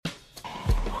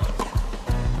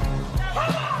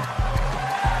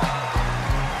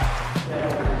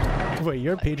Boy,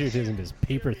 your patriotism is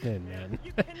paper thin, man.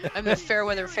 I'm a fair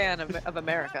weather fan of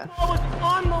America. Oh, it's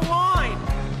on the line.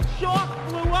 Shark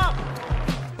flew up.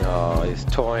 Oh, he's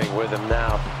toying with him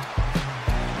now.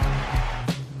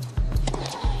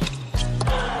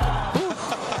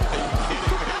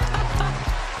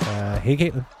 Hey,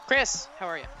 Caitlin. Chris, how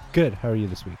are you? Good. How are you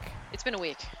this week? It's been a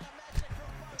week.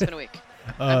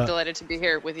 I'm delighted to be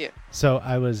here with you. So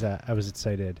I was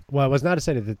excited. Well, I was not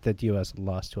excited that the U.S.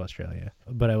 lost to Australia,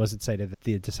 but I was excited that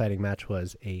the deciding match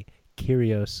was a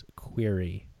Kyrgios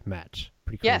Query match.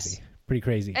 Pretty crazy. Yes. Pretty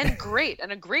crazy. And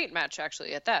a great match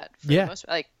actually at that. Yeah.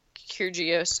 Like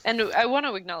Kyrgios. And I want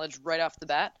to acknowledge right off the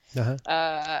bat,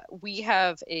 we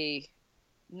have a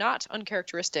not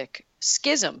uncharacteristic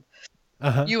schism.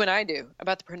 You and I do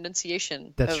about the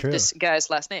pronunciation of this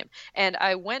guy's last name. And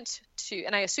I went to,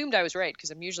 and I assumed I was right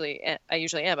because I usually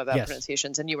am about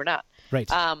pronunciations, and you were not. Right.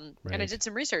 And I did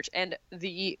some research, and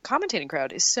the commentating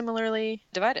crowd is similarly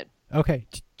divided. Okay.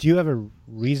 Do you have a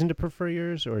reason to prefer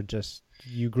yours, or just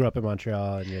you grew up in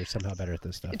Montreal and you're somehow better at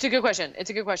this stuff? It's a good question.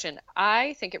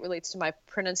 I think it relates to my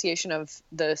pronunciation of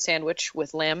the sandwich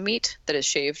with lamb meat that is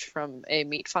shaved from a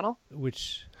meat funnel.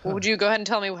 Which... Would you go ahead and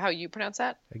tell me how you pronounce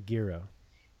that? A gyro.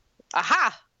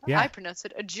 Aha! Yeah. I pronounce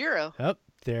it a gyro. Oh,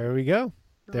 there we go.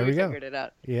 There we go. Figured it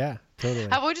out. Yeah, totally.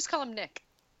 How about we just call him Nick?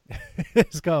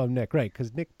 Just call him Nick, right?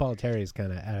 Because Nick Bollettieri is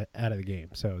kind of out of the game.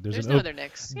 So there's no other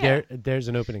Nicks. Yeah. There's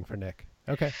an opening for Nick.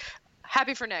 Okay.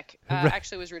 Happy for Nick.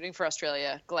 Actually was rooting for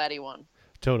Australia. Glad he won.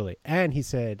 Totally. And he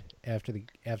said after the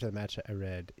match I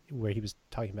read where he was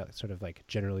talking about sort of like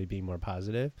generally being more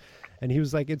positive, and he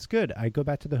was like, "It's good. I go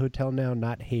back to the hotel now,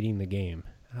 not hating the game."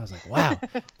 And I was like, "Wow,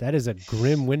 that is a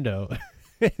grim window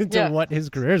into what his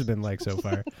career's been like so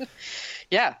far."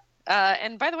 Yeah.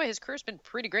 And by the way, his career's been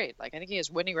pretty great. Like I think he has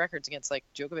winning records against like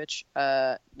Djokovic,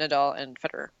 Nadal, and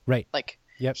Federer. Right. Like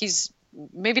yep. He's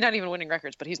maybe not even winning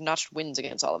records, but he's notched wins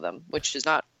against all of them, which is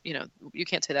not, you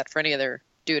can't say that for any other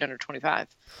dude under 25,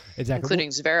 exactly, including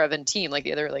Zverev and Thiem, like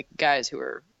the other like guys who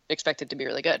are expected to be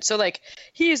really good. So like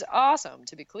he's awesome,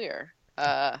 to be clear.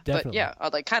 But yeah,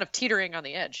 like kind of teetering on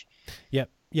the edge. Yep.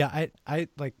 Yeah, I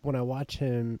like when I watch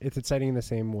him, it's exciting in the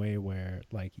same way where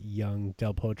like young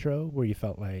Del Potro, where you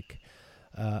felt like,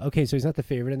 okay, so he's not the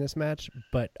favorite in this match,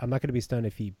 but I'm not going to be stunned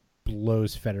if he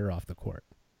blows Federer off the court.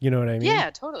 You know what I mean?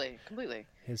 Yeah, totally, completely.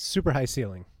 His super high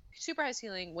ceiling.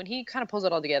 When he kind of pulls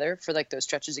it all together for like those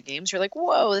stretches of games, you're like,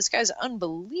 whoa, this guy's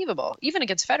unbelievable. Even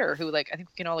against Federer, who like I think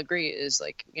we can all agree is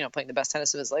like, playing the best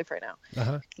tennis of his life right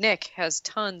now. Nick has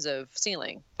tons of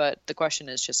ceiling, but the question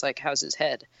is just like, how's his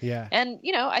head? Yeah. And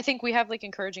I think we have like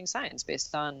encouraging signs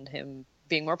based on him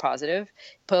being more positive,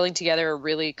 pulling together a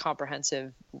really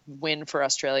comprehensive win for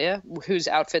Australia, whose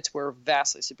outfits were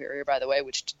vastly superior, by the way,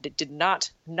 which did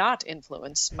not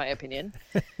influence my opinion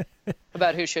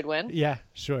about who should win. Yeah,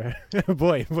 sure.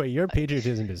 Boy, your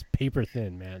patriotism is paper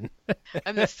thin, man.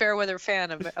 I'm a fair weather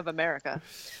fan of America.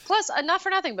 Plus, not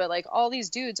for nothing, but like all these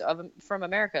dudes from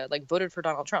America like voted for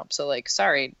Donald Trump. So like,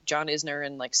 sorry, John Isner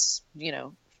and like,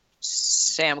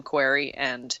 Sam Querrey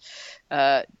and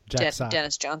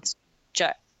Dennis Johnson.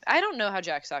 I don't know how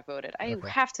Jack Sock voted.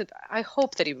 I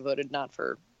hope that he voted not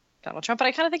for Donald Trump, but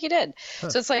I kind of think he did.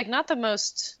 So it's like not the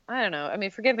most, I don't know. I mean,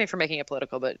 forgive me for making it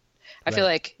political, but I feel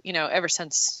like, ever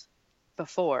since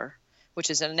before, which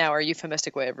is now our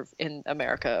euphemistic way in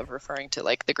America of referring to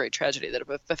like the great tragedy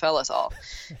that befell us all,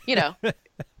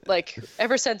 like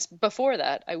ever since before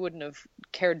that, I wouldn't have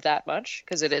cared that much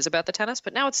because it is about the tennis.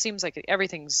 But now it seems like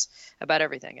everything's about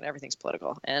everything and everything's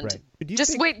political. And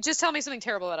just tell me something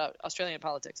terrible about Australian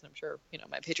politics, and I'm sure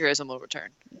my patriotism will return.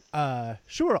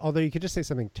 Sure. Although you could just say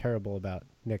something terrible about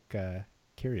Nick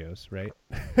Kyrgios, right?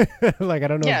 Like I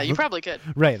don't know. Yeah, you probably could.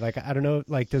 Right. Like I don't know.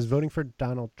 Like does voting for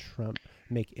Donald Trump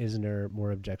make Isner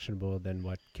more objectionable than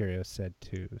what Kyrgios said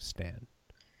to Stan?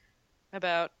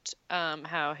 About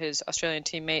how his Australian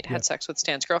teammate had sex with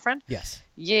Stan's girlfriend? Yes.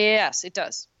 Yes, it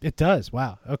does. It does.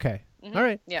 Wow. Okay. Mm-hmm. All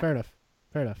right. Yeah. Fair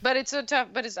enough. But it's a tough.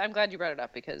 But I'm glad you brought it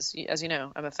up because, as you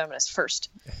know, I'm a feminist first.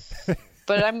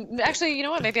 But I'm actually, you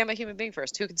know what? Maybe I'm a human being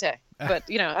first. Who can say? But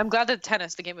I'm glad that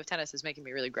the game of tennis, is making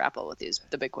me really grapple with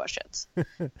the big questions.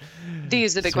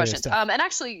 The big questions. And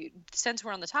actually, since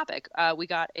we're on the topic, we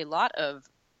got a lot of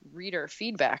reader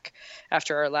feedback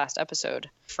after our last episode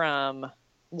from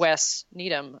Wes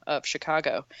Needham of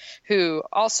Chicago, who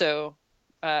also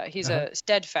he's a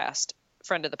steadfast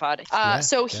friend of the pod.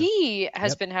 He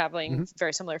has been having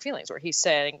very similar feelings where he's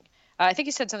saying, I think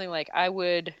he said something like, I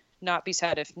would not be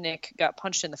sad if Nick got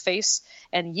punched in the face,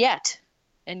 and yet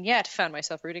and yet found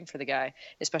myself rooting for the guy,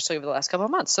 especially over the last couple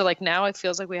of months. So like now it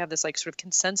feels like we have this like sort of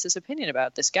consensus opinion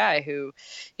about this guy who,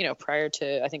 prior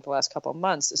to I think the last couple of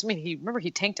months, I mean,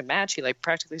 he tanked a match. He like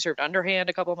practically served underhand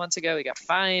a couple of months ago. He got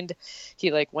fined.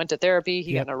 He like went to therapy.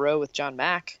 He got in a row with John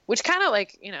Mack, which kind of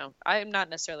like, I'm not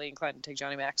necessarily inclined to take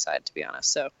Johnny Mack's side, to be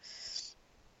honest. So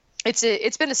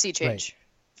it's been a sea change.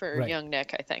 For young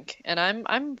Nick, I think, and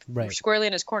I'm squarely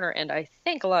in his corner, and I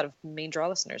think a lot of main draw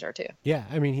listeners are too. Yeah,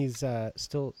 I mean, he's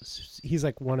he's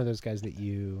like one of those guys that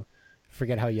you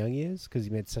forget how young he is because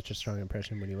he made such a strong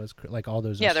impression when he was like all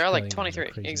those. Yeah, they're all like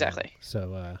 23, exactly. Young.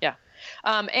 So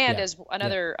as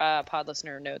another pod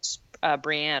listener notes,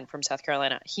 Brianne from South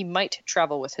Carolina, he might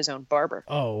travel with his own barber.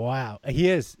 Oh wow,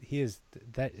 he is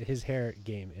that his hair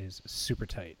game is super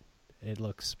tight. It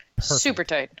looks perfect. Super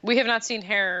tight. We have not seen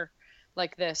hair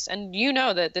like this, and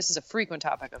that this is a frequent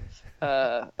topic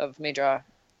of major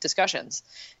discussions.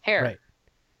 Hair,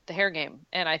 the hair game,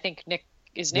 and I think Nick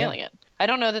is nailing it. I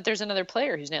don't know that there's another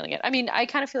player who's nailing it. I mean, I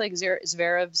kind of feel like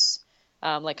Zverev's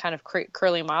like kind of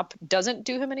curly mop doesn't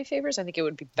do him any favors. I think it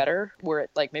would be better were it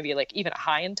like maybe like even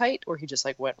high and tight, where he just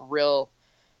like went real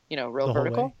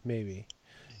vertical. Maybe.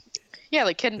 Yeah,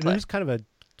 like kid and play. There's kind of a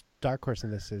dark horse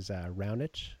in this is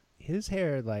Raonic. His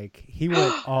hair, like he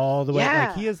went all the way.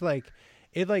 Like he is like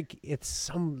it. Like it's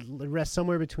rests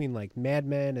somewhere between like Mad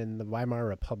Men and the Weimar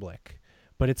Republic.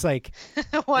 But it's like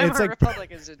Weimar Republic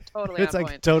is totally. It's on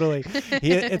like point. Totally.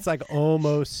 It's like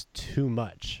almost too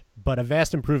much, but a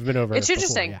vast improvement over. It's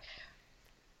interesting. Before,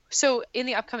 So in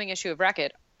the upcoming issue of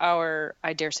Racket, our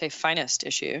I dare say finest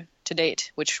issue to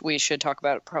date, which we should talk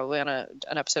about probably on an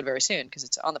episode very soon because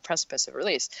it's on the precipice of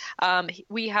release.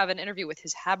 We have an interview with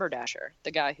his haberdasher,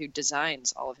 the guy who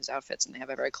designs all of his outfits, and they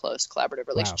have a very close collaborative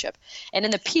relationship. Wow. And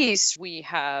in the piece, we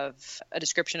have a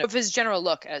description of his general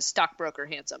look as stockbroker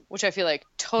handsome, which I feel like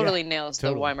totally nails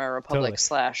the Weimar Republic /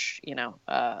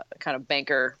 kind of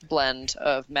banker blend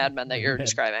of Mad Men that you're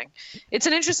describing. It's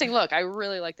an interesting look. I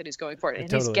really like that he's going for it,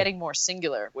 and he's getting more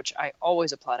singular, which I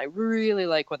always applaud. I really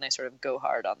like when they sort of go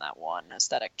hard on that one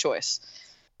aesthetic choice.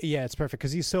 Yeah, it's perfect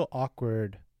because he's so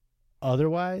awkward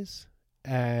otherwise,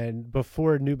 and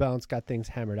before New Balance got things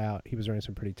hammered out, he was wearing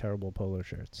some pretty terrible polo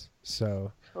shirts.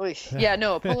 So yeah,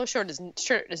 no, a polo shirt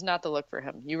is not the look for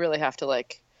him. You really have to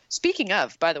like. Speaking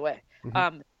of, by the way,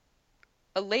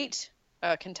 a late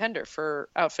contender for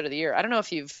outfit of the year. I don't know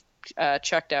if you've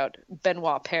checked out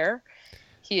Benoit Paire.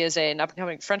 He is an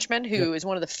up-and-coming Frenchman who is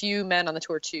one of the few men on the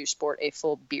tour to sport a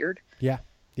full beard. Yeah.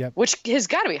 Yep. Which has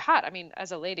got to be hot. I mean,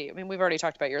 as a lady, we've already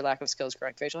talked about your lack of skills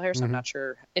growing facial hair, so I'm not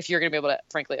sure if you're going to be able to,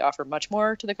 frankly, offer much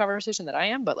more to the conversation than I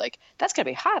am. But like, that's going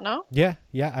to be hot, no? Yeah.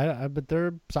 But there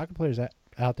are soccer players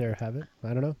out there have it. I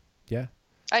don't know. Yeah.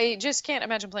 I just can't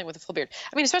imagine playing with a full beard.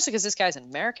 I mean, especially because this guy's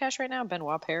in Marrakesh right now,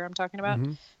 Benoit Paire I'm talking about.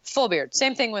 Full beard.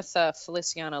 Same thing with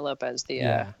Feliciano Lopez,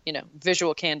 the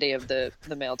visual candy of the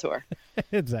male tour.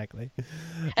 Exactly.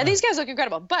 And these guys look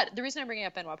incredible. But the reason I'm bringing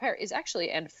up Benoit Paire is actually,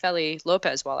 and Feli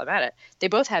Lopez while I'm at it, they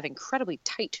both have incredibly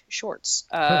tight shorts.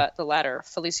 The latter,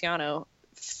 Feliciano,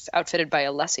 outfitted by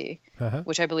Alessi,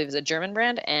 which I believe is a German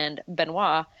brand, and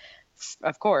Benoit,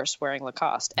 of course, wearing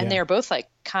Lacoste. And they're both like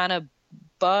kind of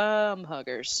bum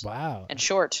huggers. Wow. And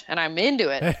short, and I'm into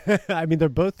it. I mean, they're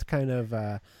both kind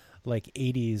of like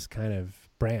 80s kind of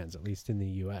brands, at least in the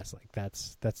US. Like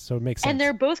that's so it makes sense. And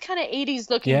they're both kind of 80s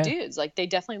looking dudes. Like they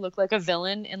definitely look like a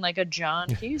villain in like a John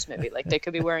Hughes movie. Like they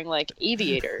could be wearing like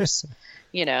aviators,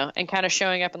 and kind of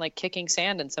showing up and like kicking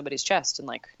sand in somebody's chest and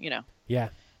like,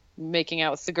 making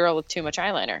out with the girl with too much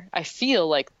eyeliner. I feel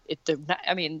like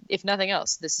if nothing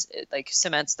else, this like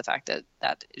cements the fact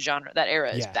that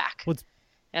era is back. Well,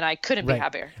 and I couldn't be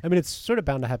happier. I mean, it's sort of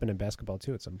bound to happen in basketball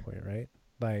too at some point, right?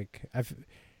 Like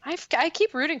I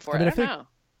keep rooting for it. I don't know.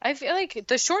 I feel like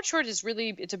the short is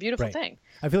really, it's a beautiful thing.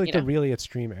 I feel like the really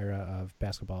extreme era of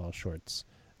basketball shorts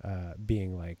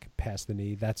being like past the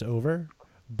knee, that's over,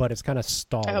 but it's kind of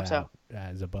stalled out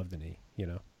as above the knee,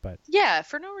 but yeah,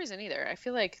 for no reason either. I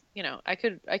feel like, I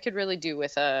could really do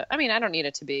with I don't need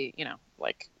it to be,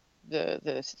 like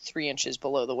the 3 inches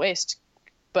below the waist,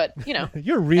 but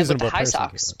you're a reasonable high person,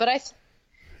 socks, but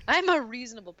I'm a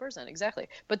reasonable person, exactly.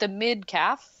 But the mid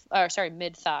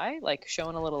thigh, like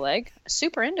showing a little leg,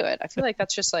 super into it. I feel like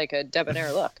that's just like a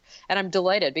debonair look, and I'm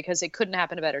delighted because it couldn't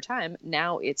happen a better time.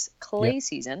 Now it's clay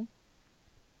season,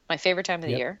 my favorite time of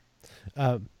the year,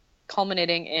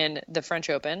 culminating in the French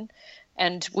Open,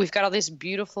 and we've got all these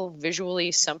beautiful,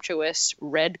 visually sumptuous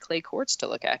red clay courts to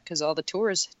look at because all the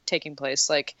tours taking place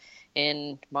like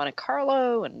in Monte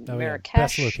Carlo and Marrakesh,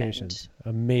 best locations,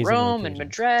 amazing Rome locations. And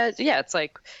Madrid. Yeah, it's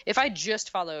like if I just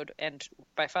followed, and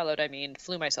by followed I mean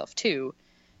flew myself to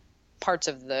parts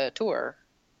of the tour,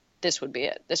 this would be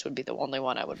it. This would be the only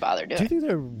one I would bother doing. Do you think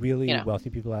there are really wealthy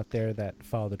people out there that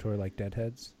follow the tour like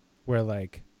deadheads? Where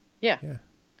like, yeah.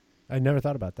 I never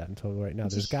thought about that until right now.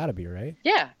 There's got to be, right?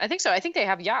 Yeah, I think so. I think they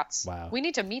have yachts. Wow. We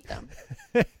need to meet them.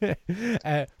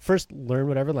 First, learn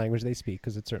whatever language they speak,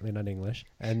 because it's certainly not English,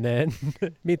 and then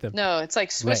meet them. No, it's like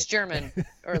Swiss German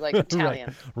or like Italian.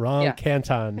 Right. Wrong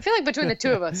Canton. I feel like between the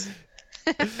two of us.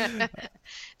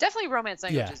 Definitely Romance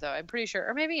languages, though. I'm pretty sure.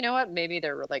 Or maybe, you know what? Maybe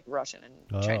they're like Russian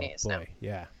and Chinese. Boy. No.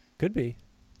 Yeah, could be.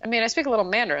 I mean, I speak a little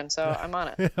Mandarin, so I'm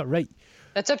on it. Right.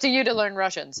 That's up to you to learn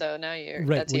Russian. So now you're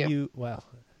right. That's you. Well,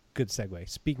 good segue.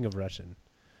 Speaking of Russian,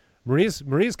 Maria's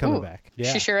coming back.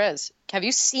 Yeah, she sure is. Have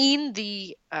you seen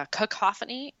the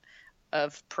cacophony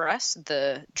of press,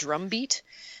 the drumbeat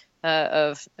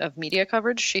of media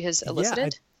coverage she has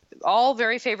elicited? All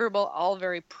very favorable, all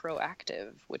very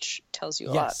proactive, which tells you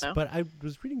a lot. No? But I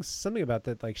was reading something about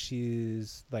that. Like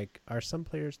she's like, are some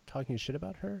players talking shit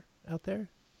about her out there?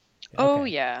 Oh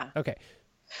yeah. Okay.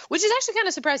 Which is actually kind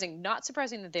of surprising. Not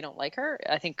surprising that they don't like her.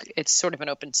 I think it's sort of an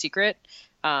open secret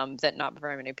that not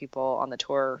very many people on the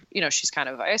tour, she's kind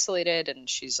of isolated and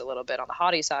she's a little bit on the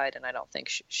haughty side. And I don't think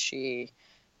she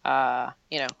has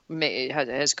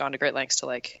gone to great lengths to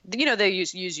like, they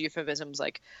use euphemisms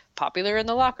like popular in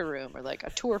the locker room or like a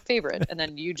tour favorite. And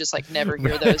then you just like never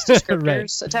hear those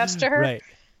descriptors attached to her. Right.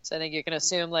 So I think you can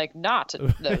assume like not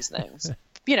those things.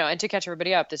 And to catch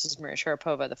everybody up, this is Maria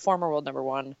Sharapova, the former world number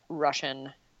 1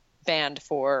 Russian, banned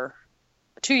for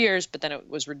 2 years, but then it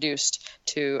was reduced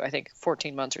to, I think,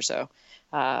 14 months or so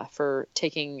for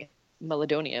taking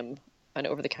meldonium, an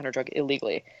over-the-counter drug,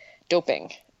 illegally,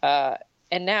 doping,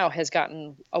 and now has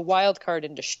gotten a wild card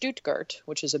into Stuttgart,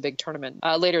 which is a big tournament,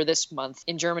 later this month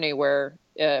in Germany, where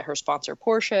her sponsor,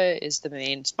 Porsche, is the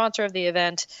main sponsor of the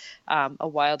event. A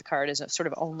wild card is sort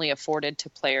of only afforded to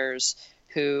players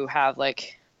who have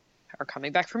are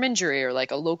coming back from injury or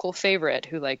like a local favorite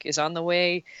who like is on the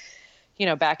way,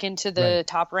 back into the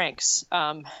top ranks.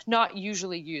 Not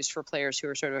usually used for players who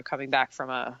are sort of coming back from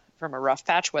a rough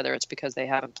patch, whether it's because they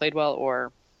haven't played well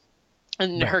or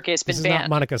in her case been banned. Not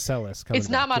Monica Seles. It's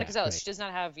not Monica Seles. She does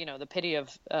not have, the pity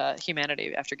of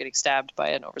humanity after getting stabbed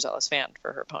by an overzealous fan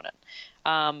for her opponent.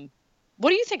 What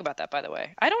do you think about that, by the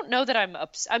way? I don't know that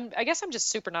I guess I'm just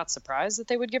super not surprised that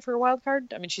they would give her a wild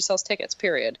card. I mean, she sells tickets,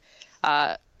 period.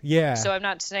 Yeah. So I'm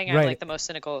not saying I'm like the most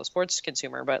cynical sports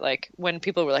consumer, but like when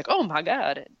people were like, oh my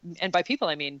God, and by people,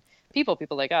 I mean people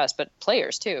like us, but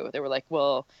players too. They were like,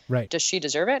 well, does she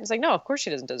deserve it? And it's like, no, of course she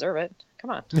doesn't deserve it.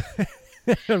 Come on.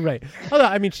 Right. Although,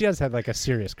 I mean, she has had like a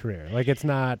serious career. Like, it's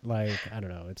not like, I don't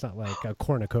know, it's not like a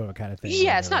Kornikova kind of thing.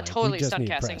 Yeah, it's not totally stunt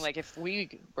casting. Like if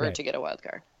we were to get a wild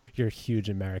card. You're huge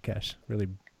in Marrakesh. Really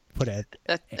put it.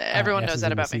 Everyone knows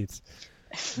that about me.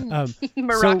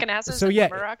 Moroccan asses so yeah.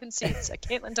 Moroccan seats. A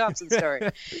Caitlin Thompson story.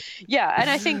 Yeah, and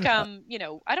I think I don't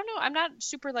know. I'm not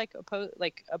super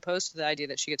opposed to the idea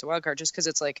that she gets a wild card just because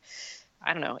it's like,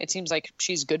 I don't know. It seems like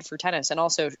she's good for tennis, and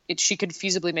also she could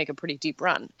feasibly make a pretty deep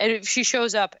run. And if she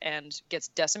shows up and gets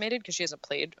decimated because she hasn't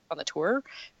played on the tour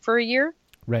for a year,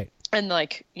 right? And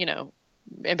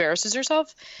embarrasses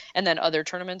herself, and then other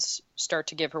tournaments start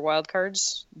to give her wild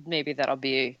cards, maybe that'll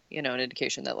be an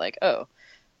indication that like, oh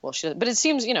well, she doesn't. But it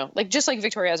seems just like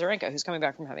Victoria Azarenka, who's coming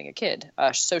back from having a kid,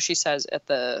 so she says at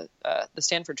the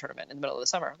Stanford tournament in the middle of the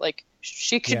summer, like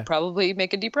she could probably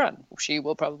make a deep run. She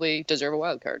will probably deserve a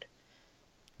wild card.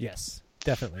 Yes,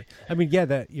 definitely. I mean, yeah,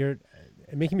 that you're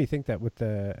making me think that with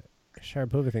the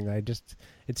Sharapova thing,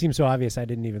 it seems so obvious I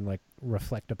didn't even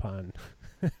reflect upon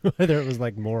whether it was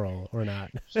moral or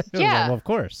not. Yeah. Well, of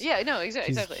course. Yeah, no,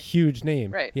 exactly. Huge name.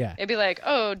 Right. Yeah. It'd be like,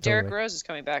 oh, Derek Rose is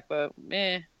coming back, but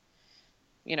he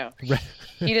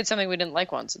did something we didn't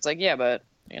like once. It's like, yeah, but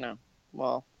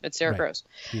well, it's Derek Rose.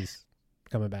 He's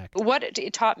coming back. What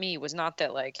it taught me was not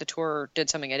that the tour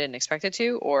did something I didn't expect it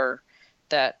to, or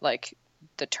that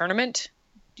the tournament,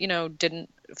 didn't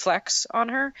flex on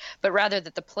her, but rather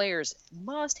that the players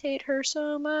must hate her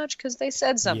so much because they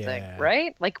said something,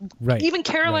 right? Even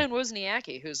Caroline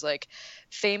Wozniacki, who's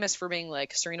famous for being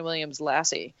Serena Williams'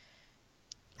 lassie.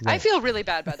 Right. I feel really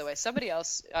bad, by the way. Somebody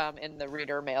else in the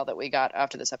reader mail that we got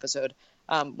after this episode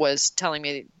was telling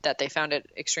me that they found it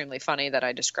extremely funny that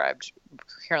I described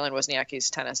Caroline Wozniacki's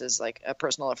tennis as a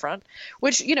personal affront,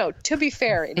 which, to be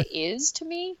fair, it is to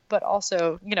me, but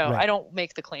also, I don't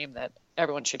make the claim that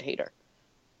everyone should hate her.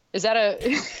 Is that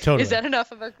is that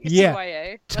enough of a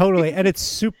CYA? Totally. And it's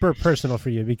super personal for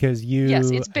you because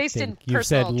yes, it's based in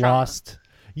personal trauma.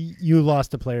 You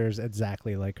lost to players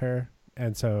exactly like her.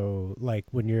 And so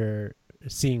when you're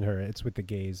seeing her, it's with the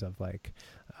gaze of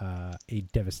a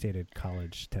devastated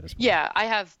college tennis player. Yeah, I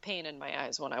have pain in my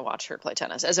eyes when I watch her play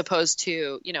tennis, as opposed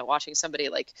to, watching somebody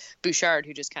like Bouchard,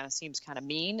 who just kind of seems kind of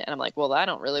mean. And I'm like, well, I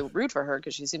don't really root for her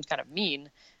because she seems kind of mean.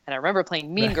 And I remember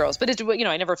playing Mean Girls, but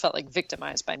I never felt like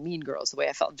victimized by Mean Girls the way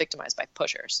I felt victimized by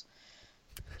Pushers.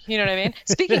 You know what I mean?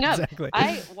 Speaking of, Exactly.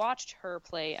 I watched her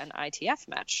play an ITF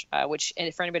match, which,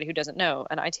 and for anybody who doesn't know,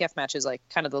 an ITF match is like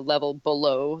kind of the level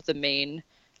below the main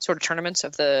sort of tournaments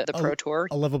of the Pro Tour.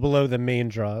 A level below the main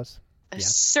draws. Yeah.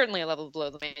 Certainly a level below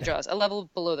the main draws, a level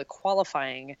below the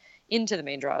qualifying into the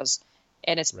main draws.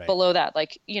 And it's Right. below that,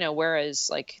 like, whereas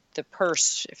like the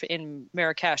purse in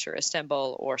Marrakesh or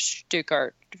Istanbul or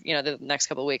Stuttgart, the next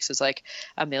couple of weeks is like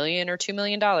 $1 million or $2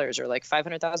 million or like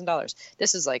 $500,000.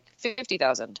 This is like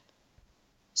 50,000.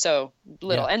 So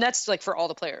little. Yeah. And that's like for all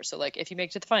the players. So like if you make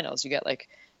it to the finals, you get like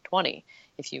 20.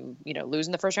 If you, lose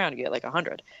in the first round, you get like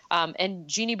 100. And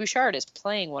Jeannie Bouchard is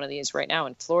playing one of these right now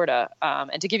in Florida.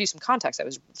 And to give you some context, I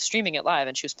was streaming it live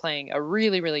and she was playing a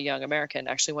really, really young American,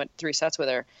 actually went 3 sets with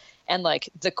her. And like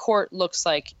the court looks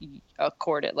like a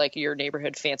court at like your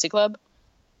neighborhood fancy club.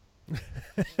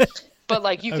 But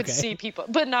like you could see people,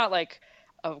 but not like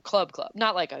a club,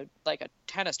 not like a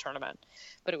tennis tournament,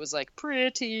 but it was like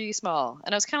pretty small.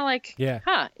 And I was kind of like,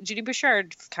 Jeannie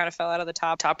Bouchard kind of fell out of the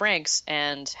top ranks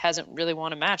and hasn't really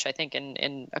won a match, I think,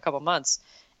 in a couple months.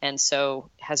 And so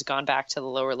has gone back to the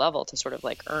lower level to sort of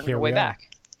like earn her way back.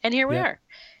 And here we are.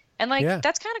 And like,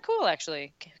 that's kind of cool,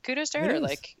 actually. Kudos to her.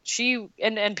 Like she,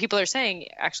 and people are saying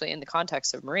actually in the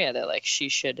context of Maria that like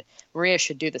Maria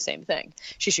should do the same thing.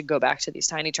 She should go back to these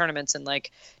tiny tournaments in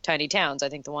like tiny towns. I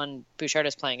think the one Bouchard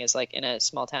is playing is like in a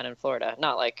small town in Florida,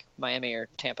 not like Miami or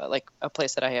Tampa, like a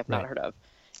place that I have not heard of.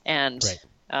 And,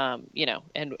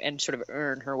 and sort of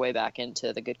earn her way back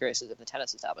into the good graces of the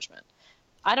tennis establishment.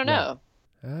 I don't know.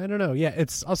 I don't know. Yeah.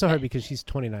 It's also hard because she's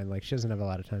 29. Like she doesn't have a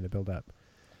lot of time to build up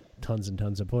tons and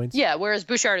tons of points. Yeah, whereas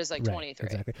Bouchard is like 23.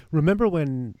 Exactly. Remember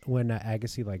when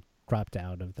Agassi like dropped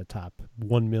out of the top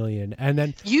 1 million, and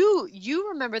then you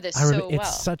remember this so well.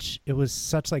 It was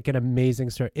such like an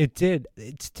amazing story.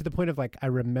 It's to the point of like I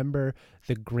remember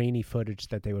the grainy footage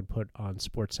that they would put on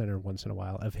SportsCenter once in a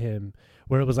while of him,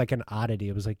 where it was like an oddity.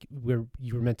 It was like where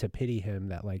you were meant to pity him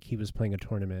that like he was playing a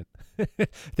tournament that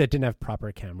didn't have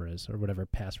proper cameras or whatever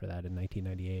passed for that in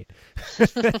 1998.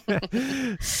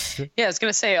 Yeah, I was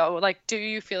gonna say, like, do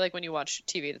you feel like when you watch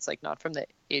TV that's like not from the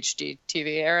HD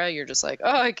TV era, you're just like, oh,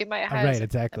 I get my eyes right,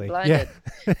 exactly. blinded.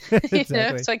 Yeah.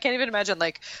 Exactly. So I can't even imagine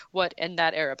like what in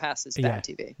that era passes bad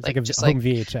TV. It's like just like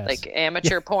VHS, like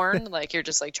amateur porn. Like you're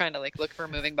just like trying to like look for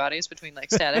moving bodies between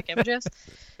like static images.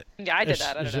 Yeah, I did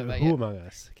that. I don't know about Who you. among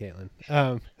us, Caitlin?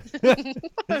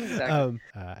 Exactly.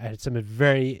 I had some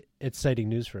very exciting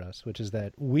news for us, which is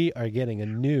that we are getting a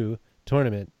new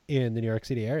tournament in the New York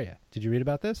City area. Did you read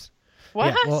about this? What?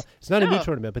 Yeah, well, it's not a new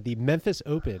tournament, but the Memphis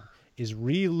Open is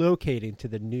relocating to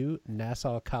the new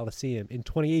Nassau Coliseum in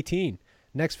 2018,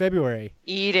 next February.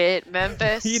 Eat it,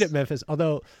 Memphis. Eat it, Memphis.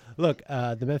 Although, look,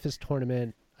 the Memphis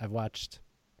tournament, I've watched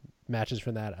matches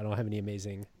from that. I don't have any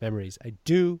amazing memories. I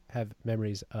do have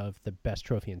memories of the best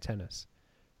trophy in tennis,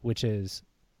 which is...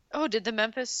 Oh, did the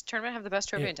Memphis tournament have the best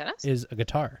trophy in tennis? Is a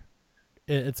guitar.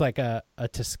 It's like a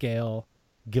to-scale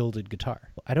gilded guitar.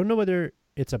 I don't know whether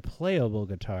it's a playable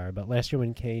guitar, but last year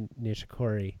when Kei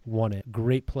Nishikori won it,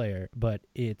 great player, but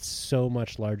it's so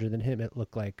much larger than him. It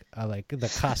looked like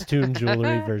the costume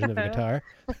jewelry version of a guitar.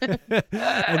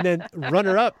 And then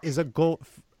runner-up is a gold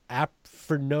app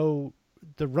for no...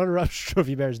 The runner-up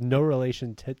trophy bears no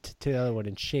relation to the other one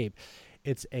in shape.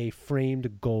 It's a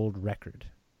framed gold record.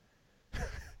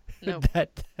 Nope.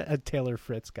 that Taylor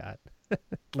Fritz got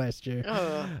last year.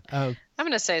 I'm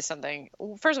going to say something.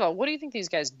 First of all, what do you think these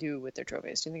guys do with their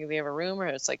trophies? Do you think they have a room or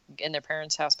it's like in their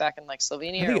parents' house back in like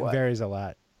Slovenia? I think or what? It varies a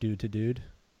lot dude to dude.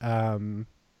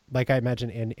 Like I imagine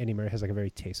Andy Murray has like a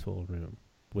very tasteful room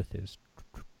with his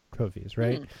trophies,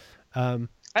 right?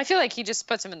 I feel like he just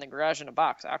puts them in the garage in a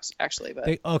box, actually.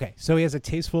 But okay, so he has a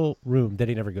tasteful room that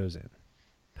he never goes in.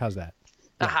 How's that?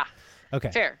 Yeah. Aha.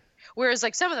 Okay. Fair. Whereas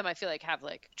like some of them I feel like have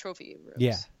like trophy rooms.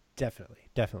 Yeah,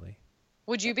 definitely.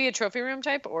 Would you be a trophy room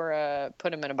type or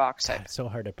put them in a box type? It's so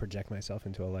hard to project myself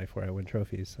into a life where I win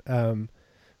trophies.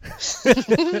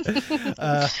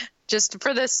 Just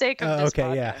for the sake of this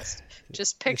podcast. Yeah.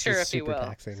 Just picture, if you will,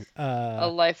 taxing. a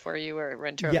life where you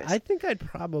win trophies. Yeah, I think I'd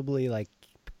probably like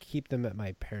keep them at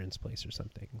my parents' place or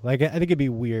something. Like I think it'd be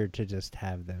weird to just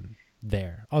have them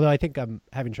there. Although I think I'm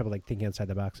having trouble like thinking outside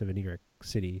the box of a New York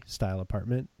City style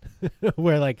apartment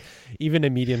where like even a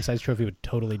medium-sized trophy would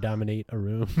totally dominate a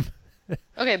room.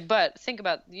 Okay, but think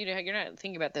about you're not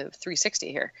thinking about the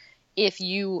 360 here. if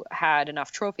you had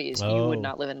enough trophies, you would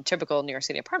not live in a typical New York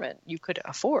City apartment. You could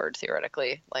afford,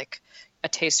 theoretically, like a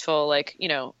tasteful, like, you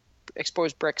know,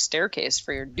 exposed brick staircase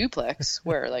for your duplex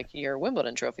where like your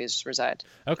Wimbledon trophies reside.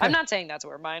 Okay. I'm not saying that's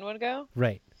where mine would go.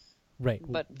 Right.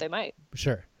 But they might.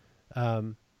 Sure.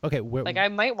 Okay. Like I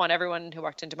might want everyone who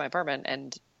walked into my apartment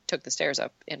and took the stairs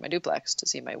up in my duplex to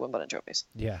see my Wimbledon trophies.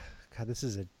 Yeah. God, this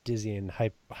is a dizzying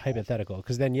hypothetical.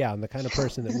 Because then, yeah, I'm the kind of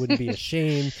person that wouldn't be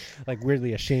ashamed, like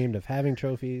weirdly ashamed of having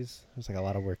trophies. There's like a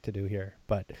lot of work to do here.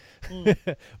 But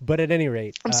but at any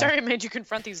rate. I'm sorry I made you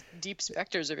confront these deep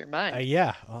specters of your mind.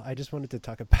 Yeah. Well, I just wanted to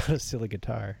talk about a silly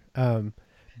guitar.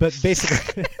 But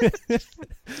basically,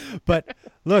 but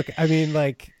look, I mean,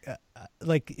 like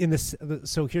in this.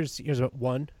 So here's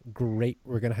one great.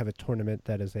 We're gonna have a tournament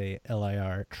that is a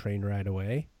LIR train ride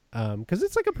away. Because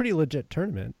it's like a pretty legit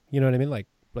tournament. You know what I mean? Like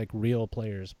real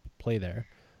players play there.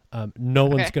 No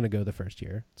one's gonna go the first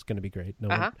year. It's gonna be great. No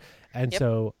one. And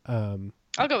so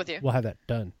I'll go with you. We'll have that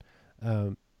done.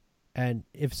 And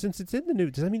since it's in the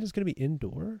new, does that mean it's gonna be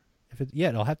indoor?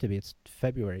 It'll have to be. It's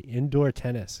February. Indoor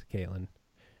tennis, Caitlin.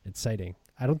 Exciting.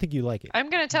 I don't think you like it. I'm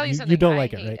going to tell you something. You don't I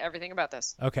like hate it, right? Everything about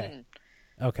this. Okay.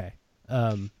 Okay.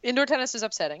 Indoor tennis is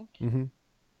upsetting. Mm-hmm.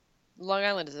 Long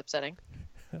Island is upsetting.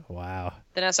 Wow.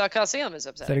 The Nassau Coliseum is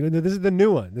upsetting. This is the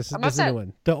new one. This is the new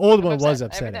one. The old one was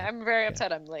upsetting. I'm very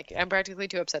upset. I'm practically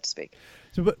too upset to speak.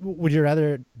 So, but would you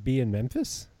rather be in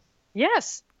Memphis?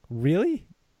 Yes. Really?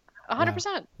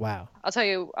 100%. Wow. I'll tell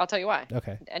you why.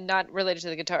 Okay. And not related to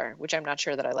the guitar, which I'm not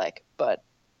sure that I like, but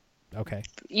okay.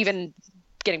 Even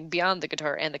getting beyond the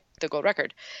guitar and the gold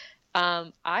record,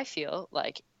 I feel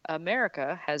like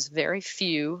America has very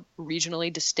few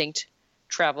regionally distinct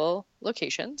travel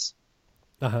locations.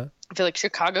 Uh-huh. I feel like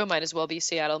Chicago might as well be,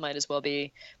 Seattle might as well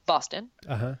be, Boston.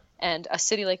 Uh-huh. And a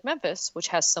city like Memphis, which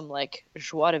has some like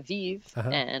joie de vivre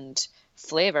and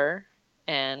flavor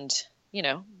and, you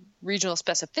know, regional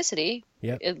specificity,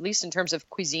 at least in terms of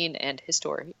cuisine and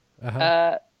history,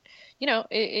 you know,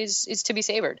 is to be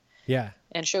savored. Yeah.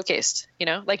 And showcased, you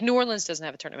know, like New Orleans doesn't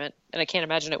have a tournament, and I can't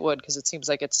imagine it would, because it seems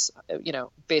like it's, you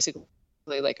know, basically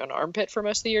like an armpit for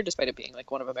most of the year, despite it being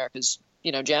like one of America's,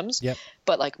 you know, gems. Yep.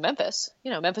 But like Memphis,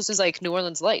 you know, Memphis is like New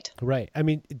Orleans light. Right. I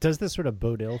mean, does this sort of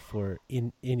bode ill for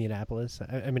Indianapolis?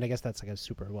 I mean, I guess that's like a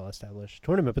super well established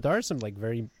tournament, but there are some like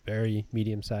very, very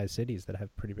medium sized cities that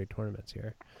have pretty big tournaments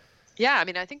here. Yeah, I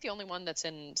mean, I think the only one that's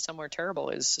in somewhere terrible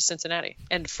is Cincinnati.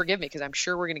 And forgive me, because I'm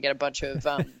sure we're going to get a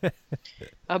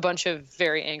bunch of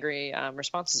very angry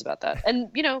responses about that.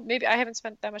 And you know, maybe I haven't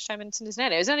spent that much time in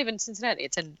Cincinnati. It's not even Cincinnati;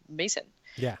 it's in Mason.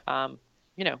 Yeah.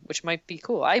 You know, which might be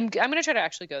cool. I'm going to try to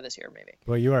actually go this year, maybe.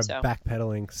 Well, you are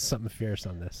backpedaling something fierce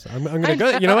on this. I'm going to go.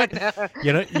 You know what?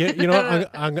 You know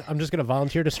what? I'm just going to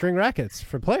volunteer to string rackets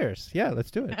for players. Yeah,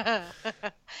 let's do it.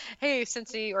 Hey,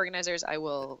 Cincy organizers, I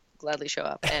will gladly show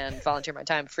up and volunteer my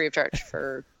time free of charge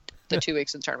for the 2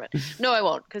 weeks of the tournament. No, I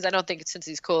won't, because I don't think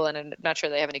Cincy's cool, and I'm not sure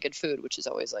they have any good food, which is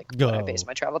always like what I base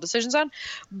my travel decisions on.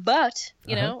 But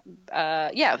you know,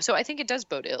 yeah. So I think it does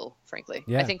bode ill, frankly.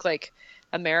 Yeah. I think like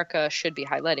America should be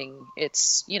highlighting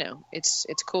its, you know, its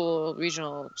cool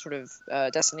regional sort of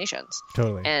destinations.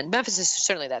 Totally. And Memphis is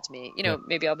certainly that to me. You know,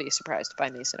 maybe I'll be surprised by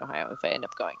Mason, Ohio, if I end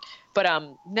up going. But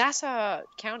Nassau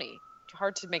County,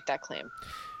 hard to make that claim.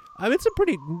 I mean,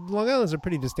 Long Island's a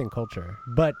pretty distinct culture,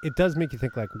 but it does make you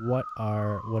think like, what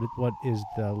is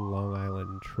the Long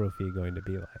Island trophy going to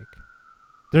be like?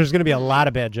 There's going to be a lot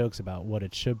of bad jokes about what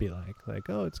it should be like,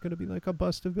 oh, it's going to be like a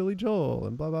bust of Billy Joel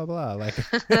and blah blah blah. Like,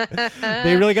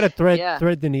 they really got to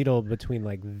thread the needle between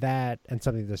like that and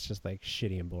something that's just like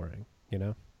shitty and boring, you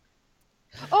know?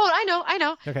 Oh, I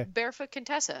know. Okay. Barefoot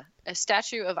Contessa, a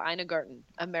statue of Ina Garten,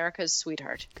 America's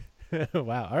sweetheart.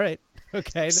 Wow. All right.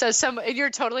 Okay. So you're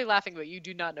totally laughing, but you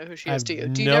do not know who she is, do you?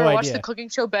 Do you no ever idea. watch the cooking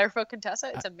show Barefoot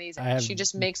Contessa? It's amazing. She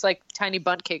just makes like tiny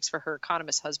bundt cakes for her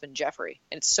economist husband, Jeffrey.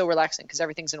 And it's so relaxing because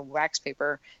everything's in wax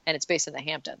paper and it's based in the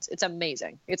Hamptons. It's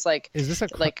amazing. It's like, it's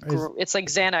like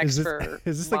Xanax for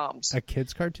is this moms. Like a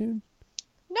kid's cartoon?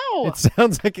 No. It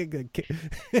sounds like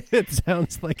it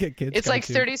sounds like a kid's It's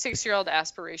cartoon. like 36-year-old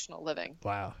aspirational living.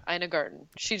 Wow. Ina Garten.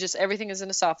 Everything is in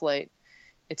a soft light.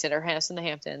 It's in her house in the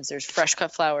Hamptons. There's fresh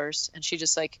cut flowers, and she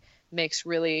just like makes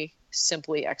really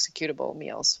simply executable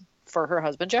meals for her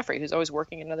husband Jeffrey, who's always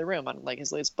working in another room on like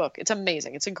his latest book. It's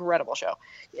amazing. It's an incredible show.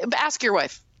 Ask your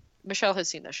wife. Michelle has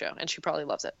seen this show, and she probably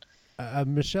loves it.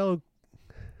 Michelle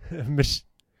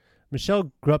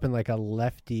grew up in like a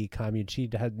lefty commune. She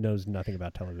knows nothing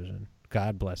about television.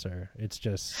 God bless her. It's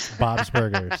just Bob's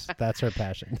Burgers. That's her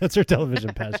passion. That's her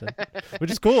television passion,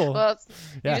 which is cool. Well,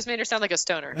 you just made her sound like a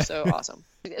stoner. So awesome.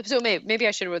 So maybe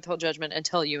I should withhold judgment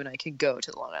until you and I can go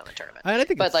to the Long Island tournament. I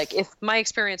think but like, if my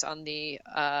experience on the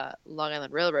Long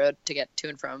Island Railroad to get to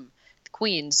and from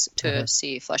Queens to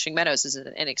see Flushing Meadows is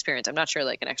an experience. I'm not sure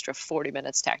like an extra 40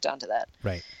 minutes tacked onto that.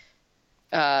 Right.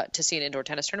 To see an indoor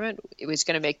tennis tournament, it was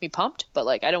going to make me pumped, but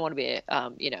like, I don't want to be,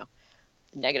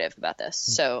 negative about this.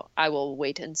 So I will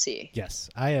wait and see. Yes,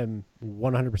 I am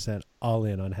 100% all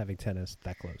in on having tennis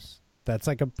that close. That's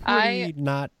like a pretty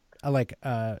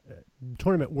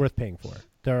tournament worth paying for.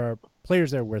 There are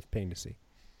players there worth paying to see.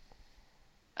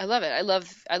 I love it. I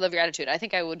love your attitude. I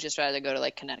think I would just rather go to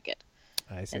like Connecticut.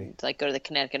 I see. And like go to the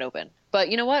Connecticut Open. But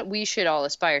you know what? We should all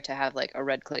aspire to have like a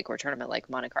red clay court tournament like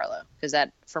Monte Carlo, because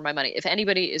that, for my money, if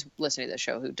anybody is listening to this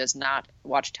show who does not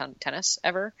watch tennis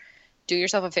ever, do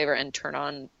yourself a favor and turn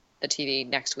on the TV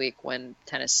next week when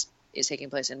tennis is taking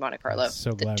place in Monte Carlo.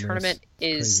 So the tournament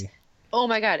is crazy. Oh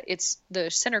my God. It's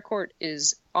the center court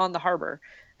is on the harbor,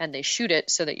 and they shoot it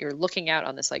so that you're looking out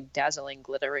on this like dazzling,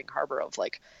 glittering harbor of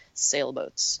like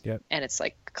sailboats. Yep. And it's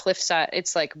like cliffside.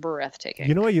 It's like breathtaking.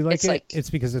 You know what you like? It's it's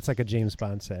because it's like a James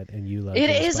Bond set, and you love it.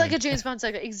 James Is Bond. like a James Bond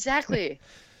set. Exactly.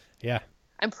 Yeah.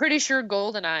 I'm pretty sure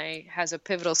GoldenEye has a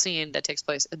pivotal scene that takes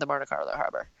place in the Monte Carlo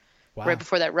harbor. Wow. Right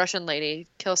before that Russian lady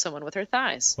kills someone with her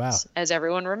thighs. Wow. As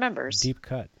everyone remembers. Deep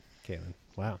cut, Caitlin.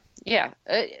 Wow. Yeah.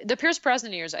 The Pierce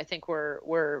Brosnan years, I think,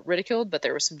 were ridiculed, but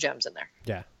there were some gems in there.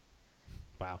 Yeah.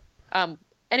 Wow.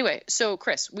 Anyway, so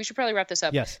Chris, we should probably wrap this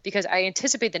up. Yes. Because I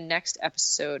anticipate the next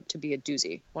episode to be a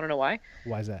doozy. Want to know why?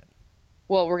 Why is that?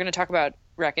 Well, we're going to talk about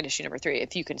Racket Issue number 3,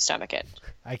 if you can stomach it.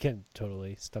 I can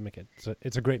totally stomach it.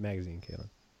 It's a great magazine, Caitlin.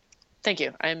 Thank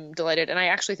you. I'm delighted. And I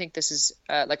actually think this is,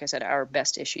 like I said, our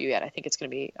best issue yet. I think it's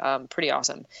going to be pretty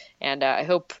awesome. And I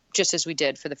hope, just as we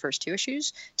did for the first 2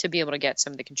 issues, to be able to get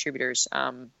some of the contributors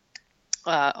on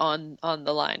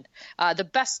the line.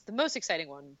 The most exciting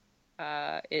one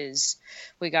is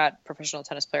we got professional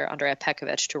tennis player Andrea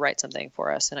Petkovic to write something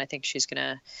for us. And I think she's going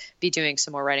to be doing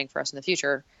some more writing for us in the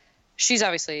future. She's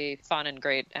obviously fun and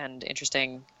great and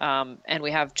interesting. And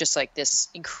we have just like this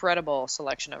incredible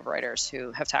selection of writers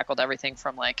who have tackled everything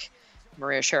from like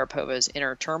Maria Sharapova's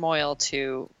inner turmoil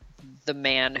to the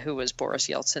man who was Boris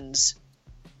Yeltsin's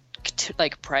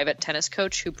like private tennis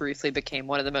coach, who briefly became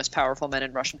one of the most powerful men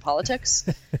in Russian politics,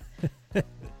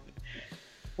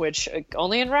 which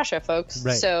only in Russia, folks.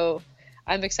 Right. So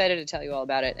I'm excited to tell you all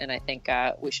about it. And I think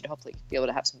we should hopefully be able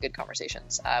to have some good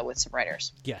conversations with some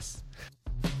writers. Yes.